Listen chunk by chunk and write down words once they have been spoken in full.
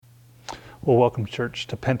Well, welcome, church,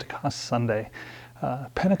 to Pentecost Sunday.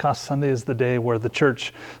 Pentecost Sunday is the day where the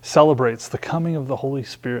church celebrates the coming of the Holy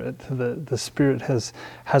Spirit. The Spirit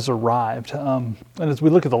has arrived. And as we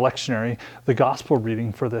look at the lectionary, the gospel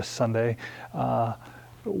reading for this Sunday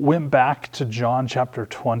went back to John chapter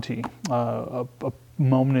 20, a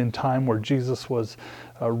moment in time where Jesus was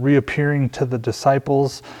reappearing to the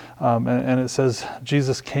disciples. And it says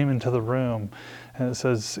Jesus came into the room. And it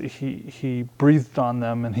says he breathed on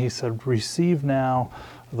them and he said, "Receive now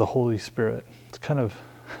the Holy Spirit." It's kind of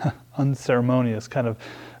unceremonious, kind of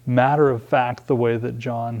matter of fact, the way that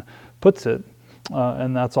John puts it.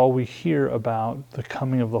 And that's all we hear about the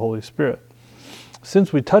coming of the Holy Spirit.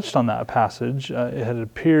 Since we touched on that passage, it had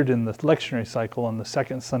appeared in the lectionary cycle on the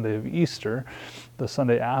second Sunday of Easter, the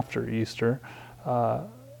Sunday after Easter.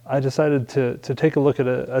 I decided to take a look at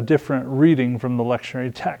a different reading from the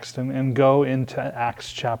lectionary text and go into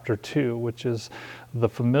Acts chapter 2, which is the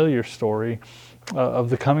familiar story of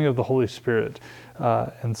the coming of the Holy Spirit.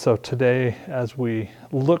 And so today, as we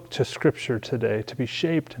look to Scripture today, to be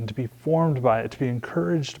shaped and to be formed by it, to be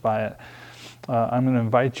encouraged by it, I'm going to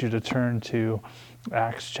invite you to turn to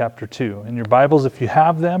Acts chapter 2. In your Bibles, if you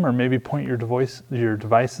have them, or maybe point your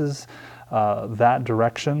devices that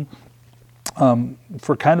direction.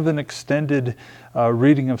 For kind of an extended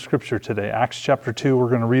reading of Scripture today, Acts chapter 2, we're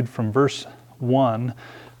going to read from verse 1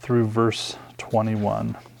 through verse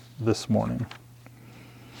 21 this morning.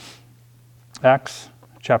 Acts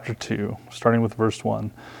chapter 2, starting with verse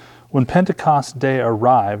 1. When Pentecost Day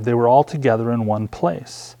arrived, they were all together in one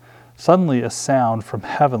place. Suddenly a sound from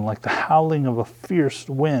heaven like the howling of a fierce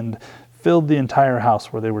wind filled the entire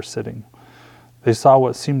house where they were sitting. They saw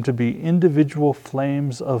what seemed to be individual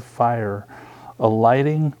flames of fire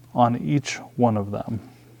alighting on each one of them.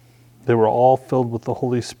 They were all filled with the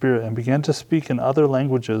Holy Spirit and began to speak in other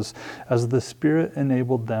languages as the Spirit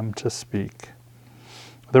enabled them to speak.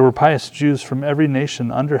 There were pious Jews from every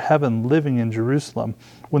nation under heaven living in Jerusalem.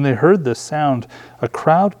 When they heard this sound, a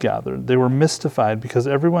crowd gathered. They were mystified because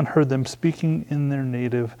everyone heard them speaking in their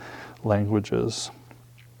native languages.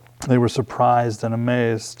 They were surprised and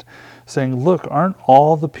amazed, saying, "Look, aren't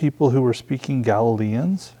all the people who were speaking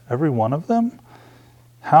Galileans, every one of them?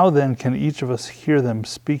 How then can each of us hear them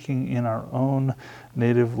speaking in our own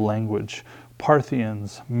native language?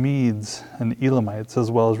 Parthians, Medes, and Elamites,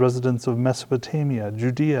 as well as residents of Mesopotamia,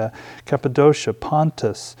 Judea, Cappadocia,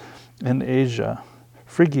 Pontus, and Asia,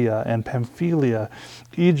 Phrygia and Pamphylia,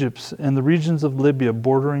 Egypt, and the regions of Libya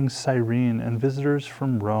bordering Cyrene, and visitors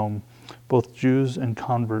from Rome, both Jews and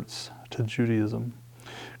converts to Judaism.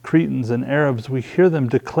 Cretans and Arabs, we hear them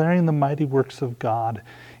declaring the mighty works of God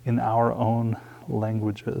in our own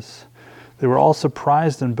languages." They were all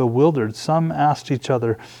surprised and bewildered. Some asked each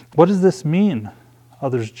other, "What does this mean?"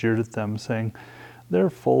 Others jeered at them, saying, "They're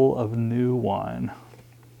full of new wine."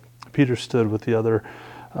 Peter stood with the other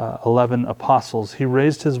 11 apostles. He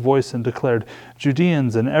raised his voice and declared,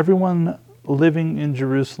 "Judeans and everyone living in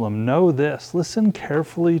Jerusalem, know this. Listen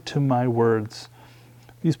carefully to my words.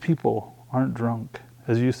 These people aren't drunk,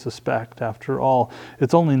 as you suspect. After all,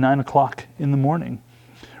 it's only 9 o'clock in the morning.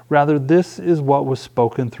 Rather, this is what was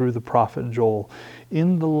spoken through the prophet Joel.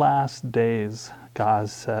 In the last days, God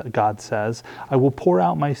says, I will pour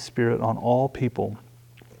out my Spirit on all people.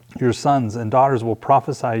 Your sons and daughters will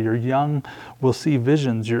prophesy. Your young will see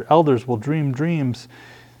visions. Your elders will dream dreams.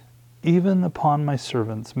 Even upon my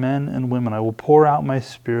servants, men and women, I will pour out my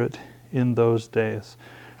Spirit in those days,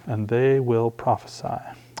 and they will prophesy.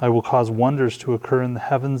 I will cause wonders to occur in the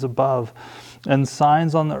heavens above and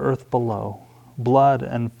signs on the earth below. Blood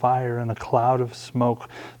and fire and a cloud of smoke.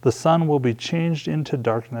 The sun will be changed into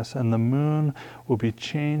darkness and the moon will be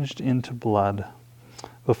changed into blood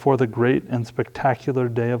before the great and spectacular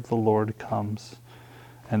day of the Lord comes.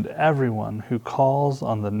 And everyone who calls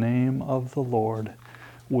on the name of the Lord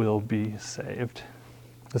will be saved."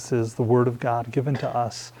 This is the word of God given to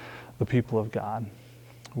us, the people of God.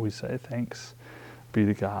 We say thanks be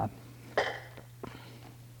to God.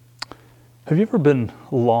 Have you ever been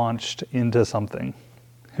launched into something?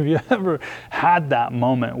 Have you ever had that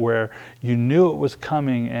moment where you knew it was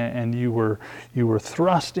coming and you were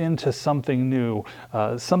thrust into something new?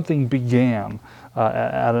 Something began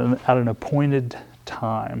at an appointed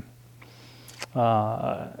time.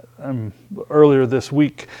 Earlier this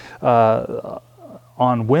week,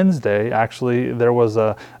 on Wednesday, actually, there was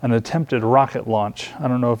an attempted rocket launch. I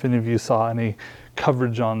don't know if any of you saw any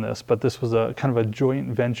coverage on this, but this was a kind of a joint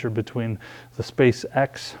venture between the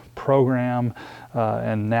SpaceX program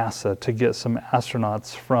and NASA to get some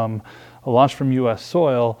astronauts from a launch from U.S.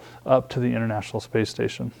 soil up to the International Space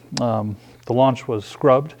Station. The launch was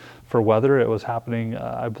scrubbed for weather. It was happening,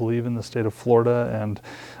 I believe, in the state of Florida, and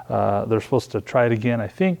they're supposed to try it again, I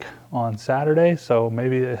think, on Saturday. So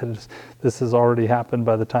maybe this has already happened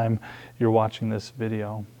by the time you're watching this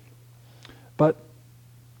video. But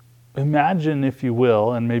imagine, if you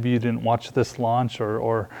will, and maybe you didn't watch this launch,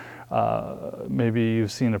 or maybe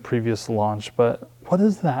you've seen a previous launch, but what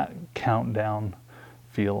does that countdown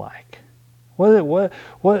feel like? What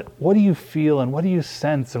do you feel, and what do you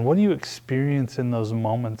sense, and what do you experience in those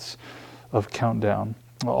moments of countdown?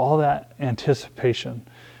 All that anticipation,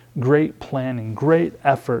 great planning, great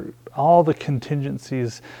effort, all the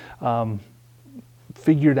contingencies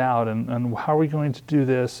figured out, and how are we going to do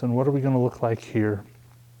this, and what are we going to look like here?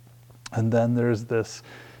 And then there's this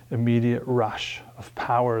immediate rush of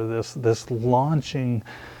power, this launching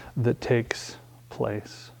that takes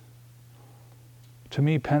place. To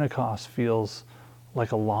me, Pentecost feels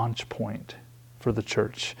like a launch point for the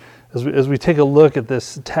church. As we take a look at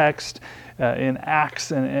this text in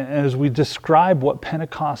Acts, and as we describe what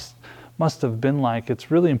Pentecost must have been like, it's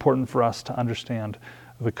really important for us to understand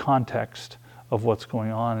the context of what's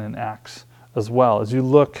going on in Acts as well. As you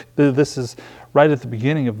look, this is right at the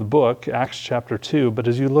beginning of the book, Acts chapter 2, but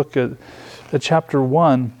as you look at chapter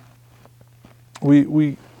 1,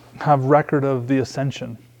 we have record of the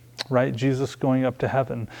ascension. Right, Jesus going up to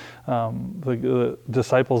heaven, the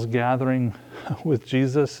disciples gathering with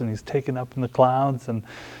Jesus, and he's taken up in the clouds, and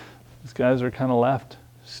these guys are kind of left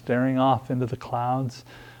staring off into the clouds,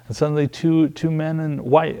 and suddenly two men in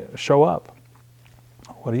white show up.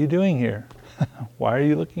 What are you doing here? Why are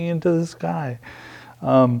you looking into the sky?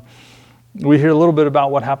 We hear a little bit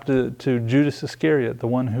about what happened to Judas Iscariot, the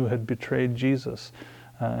one who had betrayed Jesus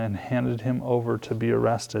and handed him over to be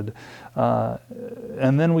arrested.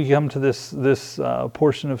 And then we come to this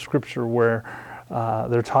portion of Scripture where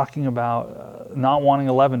they're talking about not wanting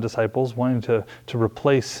 11 disciples, wanting to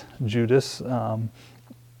replace Judas.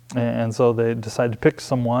 And so they decide to pick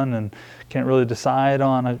someone and can't really decide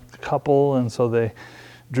on a couple, and so they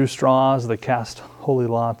drew straws, they cast holy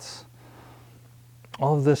lots.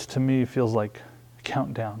 All of this to me feels like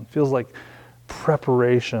countdown, feels like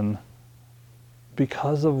preparation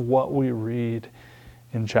because of what we read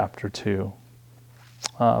in chapter 2.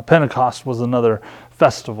 Pentecost was another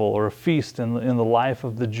festival or a feast in the life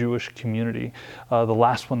of the Jewish community. The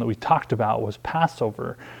last one that we talked about was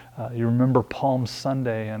Passover. You remember Palm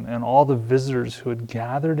Sunday and all the visitors who had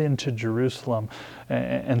gathered into Jerusalem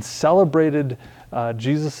and celebrated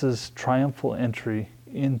Jesus' triumphal entry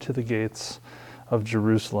into the gates of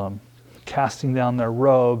Jerusalem, casting down their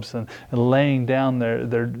robes and laying down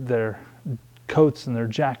their coats and their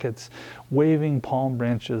jackets, waving palm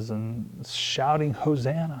branches and shouting,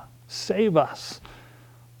 "Hosanna, save us,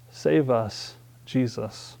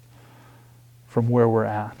 Jesus," from where we're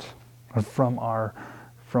at, or from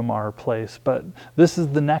our place. But this is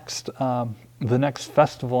the next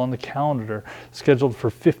festival on the calendar, scheduled for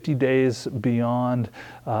 50 days beyond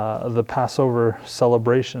the Passover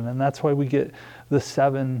celebration, and that's why we get the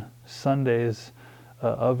 7 Sundays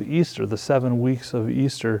of Easter. The 7 weeks of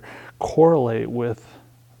Easter correlate with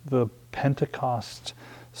the Pentecost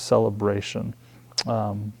celebration,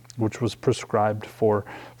 which was prescribed for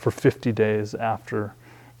 50 days after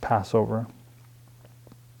Passover.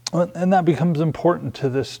 And that becomes important to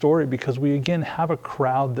this story because we again have a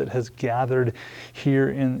crowd that has gathered here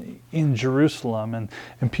in Jerusalem,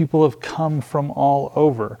 and people have come from all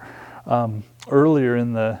over. Earlier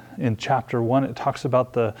in chapter 1, it talks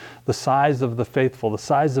about the size of the faithful, the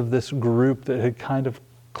size of this group that had kind of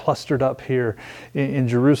clustered up here in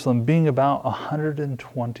Jerusalem, being about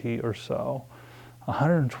 120 or so.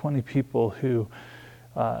 120 people who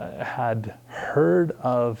had heard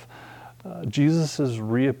of Jesus'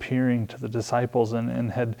 reappearing to the disciples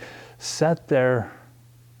and had set their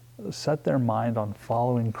mind on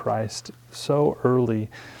following Christ so early.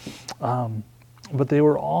 But they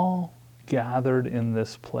were all gathered in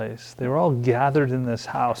this place. They were all gathered in this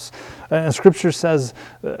house. And Scripture says,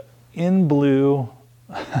 in blew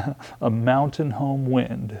a mountain home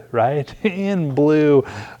wind, right? In blew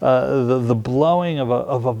the blowing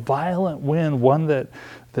of a violent wind, one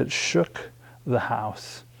that shook the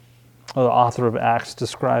house. The author of Acts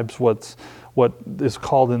describes what is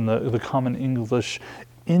called in the common English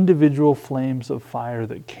individual flames of fire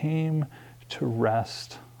that came to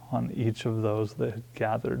rest on each of those that had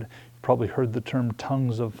gathered. You've probably heard the term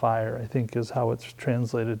tongues of fire, I think is how it's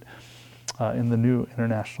translated in the New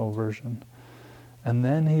International Version. And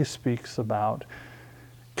then he speaks about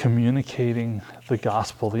communicating the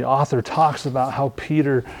gospel. The author talks about how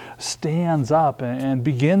Peter stands up and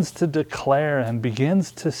begins to declare and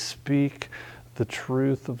begins to speak the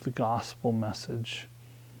truth of the gospel message.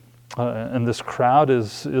 And this crowd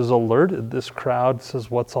is alerted. This crowd says,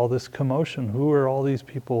 "What's all this commotion? Who are all these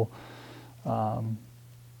people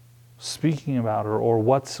speaking about, or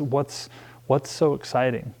what's so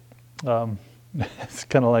exciting?" It's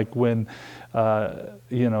kind of like when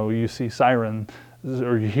you see sirens,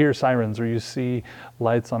 or you hear sirens, or you see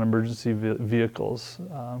lights on emergency vehicles.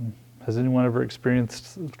 Has anyone ever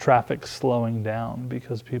experienced traffic slowing down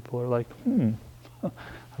because people are like, I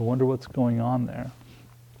wonder what's going on there?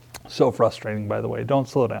 So frustrating, by the way. Don't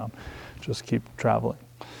slow down. Just keep traveling.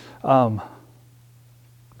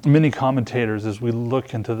 Many commentators, as we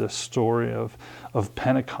look into this story of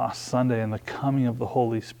Pentecost Sunday and the coming of the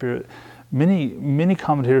Holy Spirit, many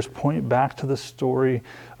commentators point back to the story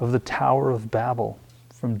of the Tower of Babel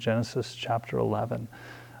from Genesis chapter 11.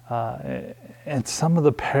 And some of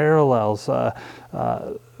the parallels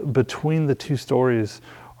between the two stories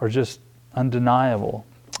are just undeniable.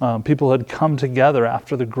 People had come together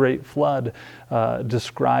after the great flood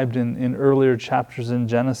described in earlier chapters in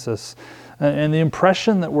Genesis. And the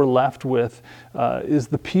impression that we're left with is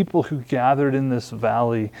the people who gathered in this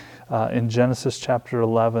valley in Genesis chapter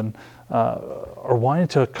 11 are wanting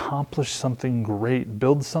to accomplish something great,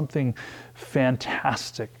 build something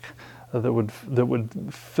fantastic that would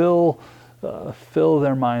fill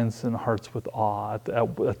their minds and hearts with awe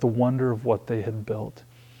at the wonder of what they had built.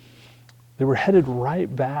 They were headed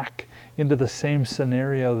right back into the same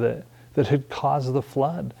scenario that had caused the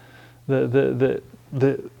flood. The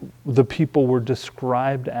people were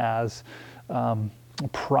described as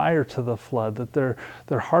prior to the flood, that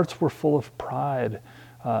their hearts were full of pride,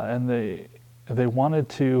 and they wanted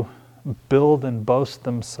to build and boast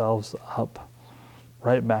themselves up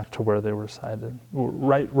right back to where they were sited,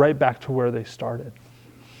 right back to where they started.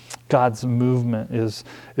 God's movement is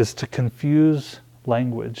to confuse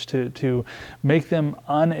language, to make them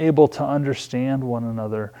unable to understand one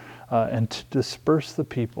another, and to disperse the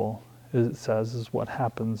people, as it says, is what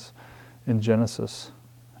happens in Genesis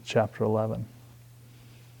chapter 11.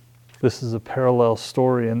 This is a parallel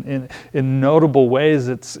story, and in notable ways,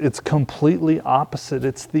 it's completely opposite.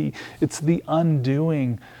 It's the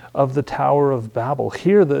undoing of the Tower of Babel.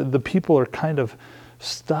 Here, the people are kind of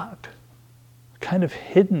stuck, kind of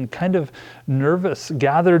hidden, kind of nervous,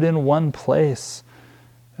 gathered in one place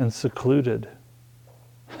and secluded,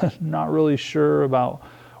 not really sure about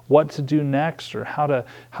what to do next or how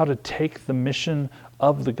to take the mission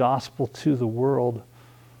of the gospel to the world.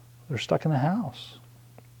 They're stuck in the house.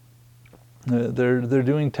 They're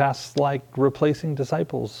doing tasks like replacing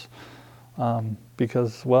disciples,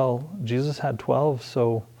 because, well, Jesus had 12,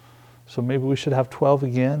 so maybe we should have 12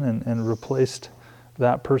 again, and replaced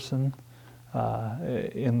that person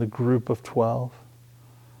in the group of 12.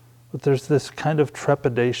 But there's this kind of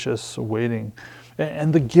trepidatious waiting.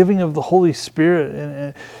 And the giving of the Holy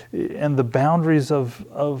Spirit and the boundaries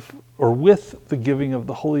or with the giving of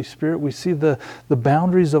the Holy Spirit, we see the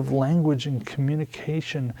boundaries of language and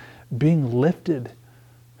communication being lifted.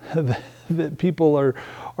 That people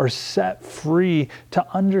are set free to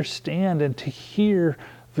understand and to hear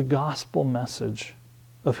the gospel message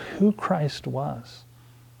of who Christ was,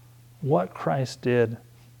 what Christ did,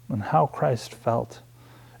 and how Christ felt.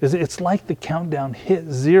 It's like the countdown hit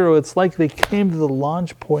zero. It's like they came to the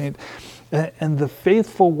launch point, and the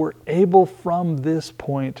faithful were able from this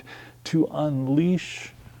point to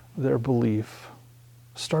unleash their belief,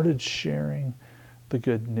 started sharing the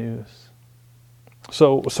good news.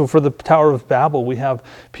 So for the Tower of Babel, we have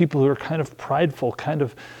people who are kind of prideful, kind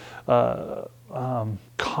of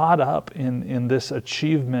caught up in this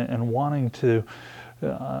achievement and wanting to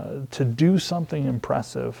do something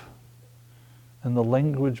impressive. And the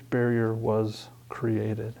language barrier was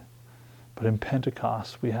created. But in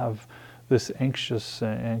Pentecost, we have this anxious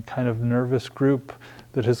and kind of nervous group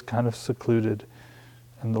that is kind of secluded,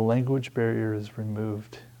 and the language barrier is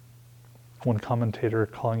removed. One commentator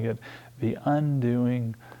calling it the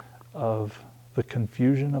undoing of the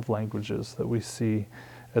confusion of languages that we see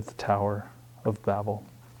at the Tower of Babel.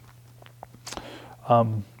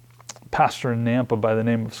 Pastor in Nampa by the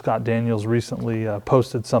name of Scott Daniels recently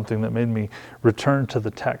posted something that made me return to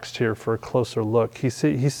the text here for a closer look. He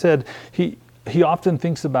said he often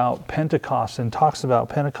thinks about Pentecost and talks about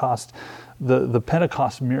Pentecost, the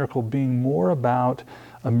Pentecost miracle being more about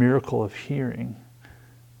a miracle of hearing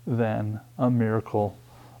than a miracle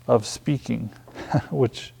of speaking.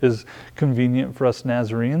 which is convenient for us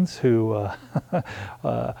Nazarenes who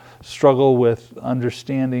struggle with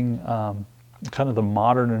understanding kind of the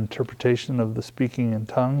modern interpretation of the speaking in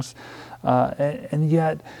tongues. And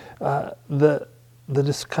yet the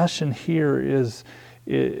discussion here is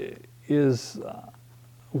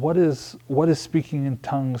what is speaking in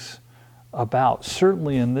tongues about?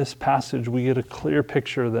 Certainly in this passage we get a clear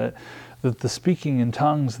picture that the speaking in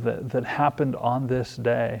tongues that happened on this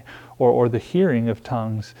day, or the hearing of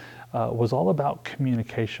tongues, was all about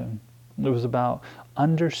communication. It was about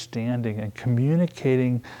understanding and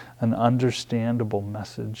communicating an understandable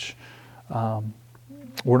message.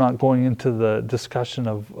 We're not going into the discussion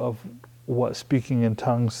of what speaking in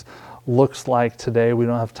tongues looks like today. We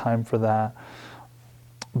don't have time for that.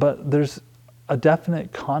 But there's a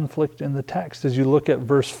definite conflict in the text. As you look at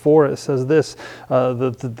verse 4, it says this,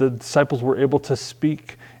 the disciples were able to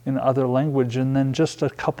speak in other language. And then just a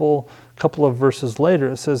couple of verses later,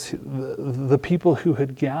 it says the people who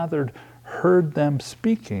had gathered heard them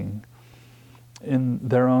speaking in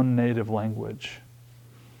their own native language.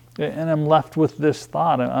 And I'm left with this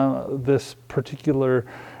thought. This particular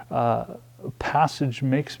passage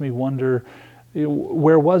makes me wonder,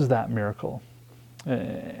 where was that miracle?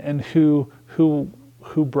 And who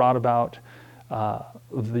brought about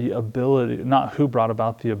the ability, not who brought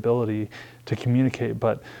about the ability to communicate,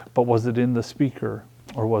 but was it in the speaker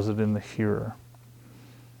or was it in the hearer?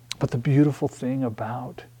 But the beautiful thing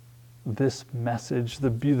about this message, the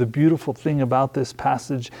beautiful thing about this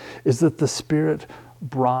passage is that the Spirit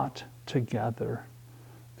brought together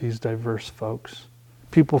these diverse folks,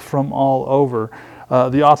 people from all over.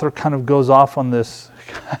 The author kind of goes off on this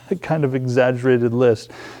kind of exaggerated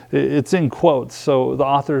list. It's in quotes, so the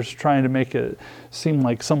author's trying to make it seem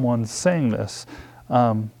like someone's saying this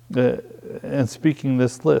and speaking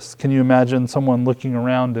this list. Can you imagine someone looking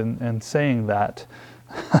around and saying that?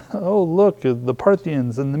 Oh, look, the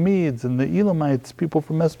Parthians and the Medes and the Elamites, people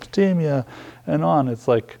from Mesopotamia, and on. It's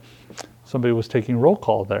like somebody was taking roll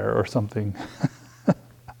call there or something.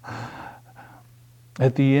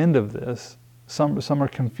 At the end of this, some are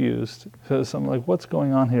confused. Some are like, what's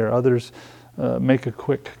going on here? Others make a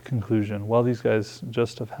quick conclusion. Well, these guys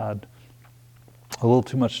just have had a little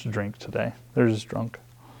too much to drink today. They're just drunk.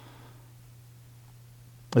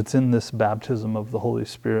 It's in this baptism of the Holy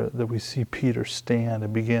Spirit that we see Peter stand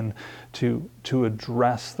and begin to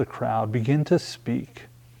address the crowd, begin to speak.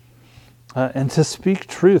 And to speak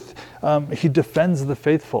truth. He defends the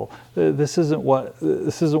faithful. This isn't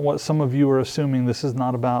what some of you are assuming. This is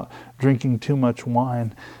not about drinking too much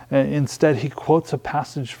wine. Instead, he quotes a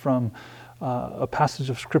passage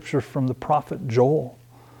of Scripture from the prophet Joel,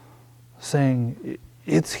 saying,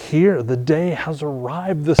 "It's here. The day has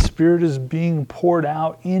arrived. The Spirit is being poured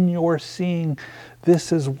out in your seeing.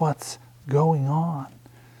 This is what's going on.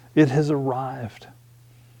 It has arrived."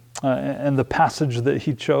 And the passage that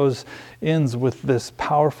he chose ends with this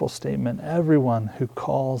powerful statement: everyone who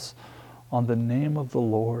calls on the name of the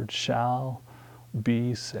Lord shall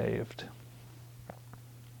be saved.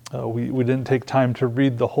 We didn't take time to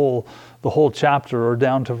read the whole chapter or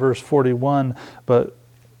down to verse 41, but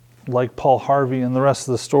like Paul Harvey and the rest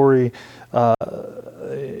of the story,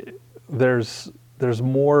 there's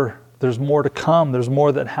more to come. There's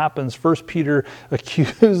more that happens. First Peter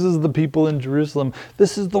accuses the people in Jerusalem.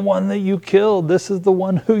 This is the one that you killed. This is the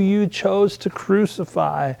one who you chose to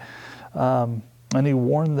crucify. And he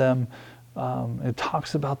warned them. It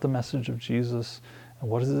talks about the message of Jesus. And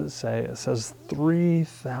what does it say? It says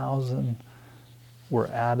 3,000 were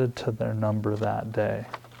added to their number that day.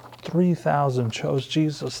 3,000 chose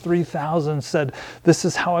Jesus. 3,000 said, this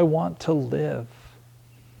is how I want to live.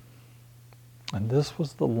 And this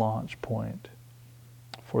was the launch point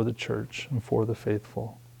for the church and for the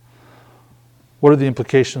faithful. What are the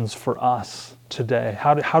implications for us today?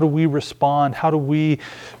 How do we respond? How do we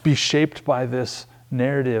be shaped by this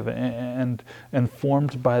narrative and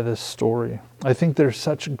formed by this story? I think there's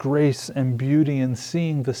such grace and beauty in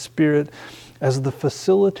seeing the Spirit as the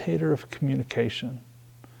facilitator of communication.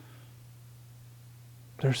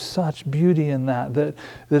 There's such beauty in that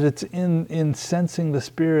it's in sensing the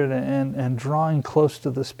Spirit and drawing close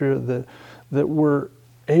to the Spirit that we're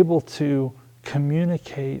able to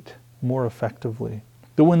communicate more effectively.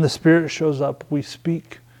 That when the Spirit shows up, we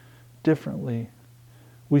speak differently.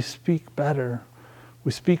 We speak better.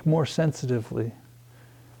 We speak more sensitively.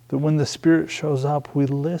 That when the Spirit shows up, we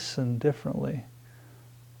listen differently.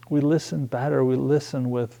 We listen better. We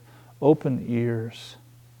listen with open ears.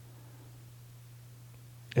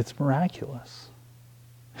 It's miraculous.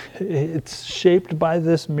 It's shaped by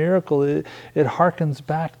this miracle. It harkens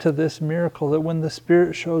back to this miracle that when the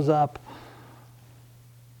Spirit shows up,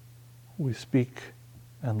 we speak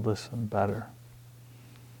and listen better.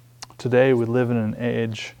 Today we live in an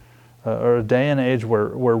age, or a day and age where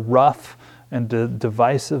rough and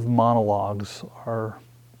divisive monologues are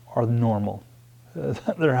normal.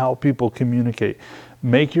 They're how people communicate.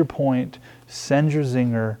 Make your point, send your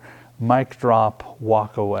zinger, mic drop,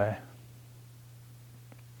 walk away.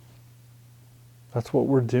 That's what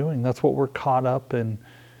we're doing. That's what we're caught up in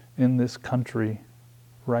this country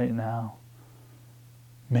right now.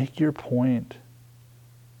 Make your point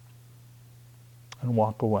and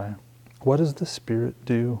walk away. What does the Spirit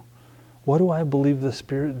do? What do I believe the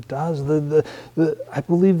Spirit does? I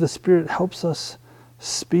believe the Spirit helps us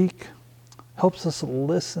speak, helps us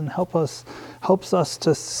listen, helps us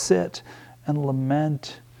to sit and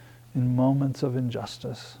lament in moments of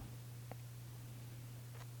injustice.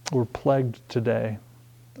 We're plagued today,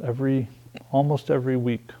 almost every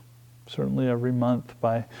week, certainly every month,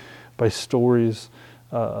 by stories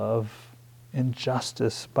of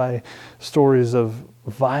injustice, by stories of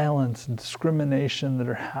violence and discrimination that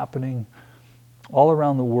are happening all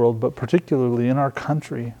around the world, but particularly in our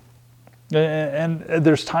country. And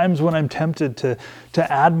there's times when I'm tempted to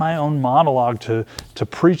add my own monologue, to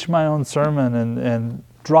preach my own sermon and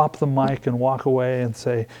drop the mic and walk away and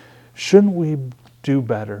say, shouldn't we do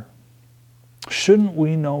better? Shouldn't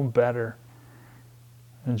we know better?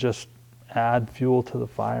 And just add fuel to the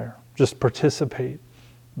fire. Just participate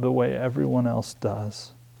the way everyone else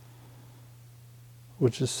does,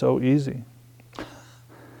 which is so easy.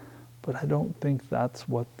 But I don't think that's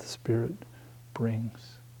what the Spirit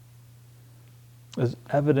brings. As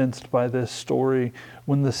evidenced by this story,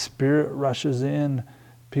 when the Spirit rushes in,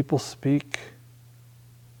 people speak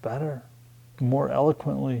better, more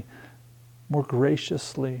eloquently, more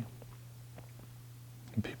graciously.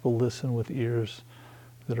 And people listen with ears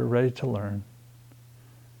that are ready to learn,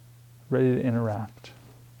 ready to interact,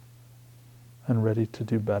 and ready to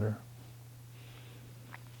do better.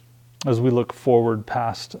 As we look forward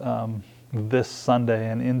past this Sunday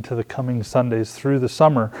and into the coming Sundays through the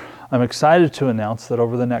summer, I'm excited to announce that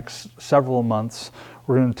over the next several months,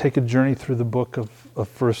 we're going to take a journey through the book of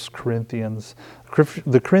 1 Corinthians.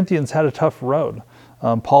 The Corinthians had a tough road.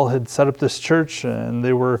 Paul had set up this church, and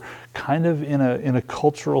they were kind of in a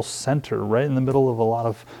cultural center, right in the middle of a lot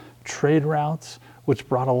of trade routes, which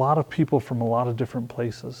brought a lot of people from a lot of different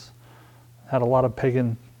places. Had a lot of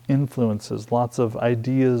pagan influences, lots of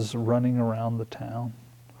ideas running around the town.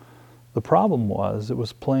 The problem was it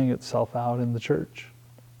was playing itself out in the church.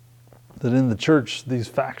 That in the church, these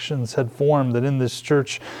factions had formed, that in this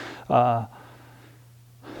church, they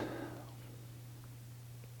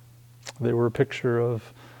were a picture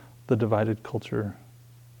of the divided culture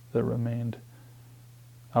that remained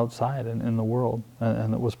outside and in the world,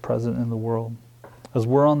 and that was present in the world. As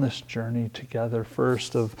we're on this journey together,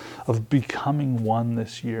 first of becoming one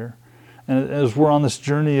this year, and as we're on this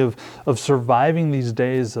journey of surviving these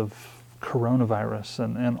days of coronavirus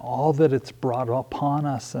and all that it's brought upon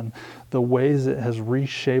us and the ways it has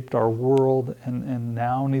reshaped our world and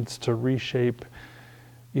now needs to reshape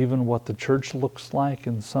even what the church looks like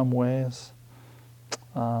in some ways.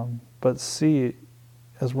 But see,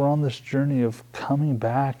 as we're on this journey of coming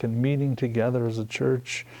back and meeting together as a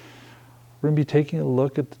church, we're going to be taking a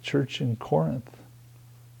look at the church in Corinth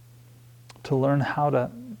to learn how to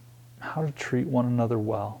treat one another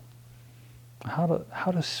well, how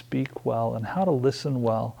to speak well, and how to listen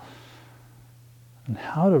well, and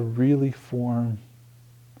how to really form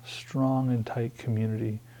strong and tight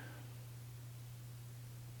community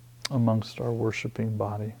amongst our worshiping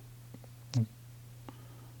body.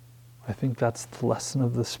 I think that's the lesson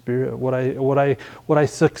of the Spirit. What I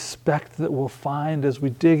suspect that we'll find as we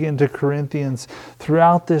dig into Corinthians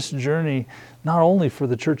throughout this journey, not only for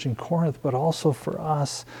the church in Corinth, but also for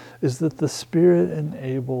us, is that the Spirit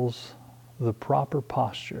enables the proper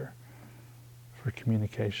posture for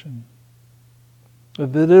communication.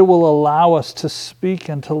 That it will allow us to speak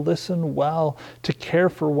and to listen well, to care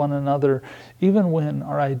for one another, even when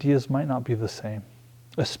our ideas might not be the same,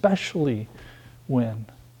 especially when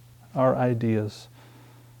our ideas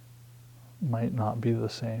might not be the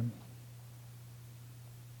same.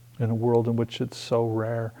 In a world in which it's so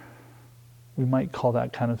rare, we might call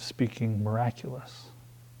that kind of speaking miraculous.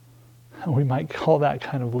 We might call that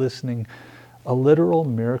kind of listening a literal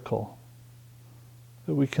miracle.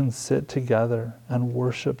 That we can sit together and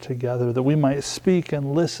worship together, that we might speak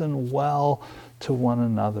and listen well to one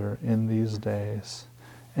another in these days,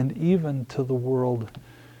 and even to the world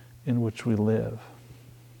in which we live.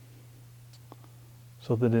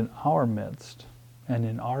 So that in our midst and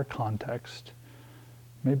in our context,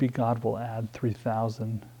 maybe God will add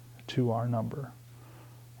 3,000 to our number,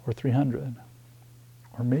 or 300,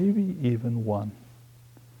 or maybe even one.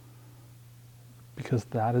 Because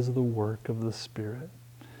that is the work of the Spirit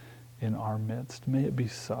in our midst. May it be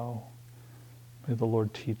so. May the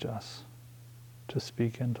Lord teach us to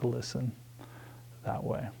speak and to listen that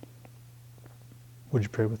way. Would you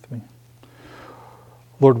pray with me?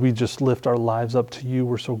 Lord, we just lift our lives up to you.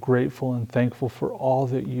 We're so grateful and thankful for all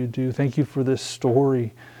that you do. Thank you for this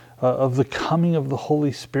story of the coming of the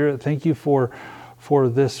Holy Spirit. Thank you for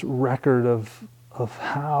this record of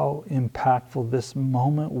how impactful this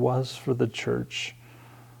moment was for the church.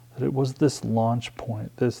 That it was this launch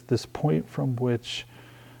point, this point from which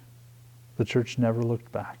the church never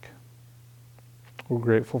looked back. We're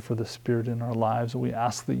grateful for the Spirit in our lives, and we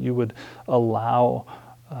ask that you would allow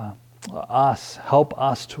help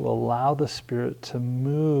us to allow the Spirit to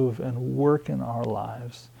move and work in our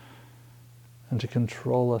lives and to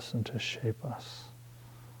control us and to shape us.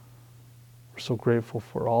 We're so grateful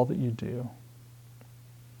for all that you do.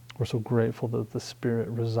 We're so grateful that the Spirit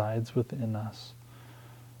resides within us.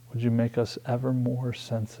 Would you make us ever more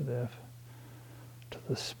sensitive to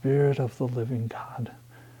the Spirit of the living God,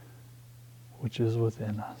 which is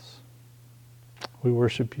within us? We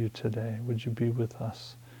worship you today. Would you be with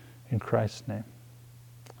us? In Christ's name,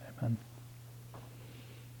 amen.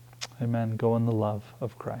 Amen. Go in the love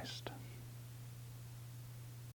of Christ.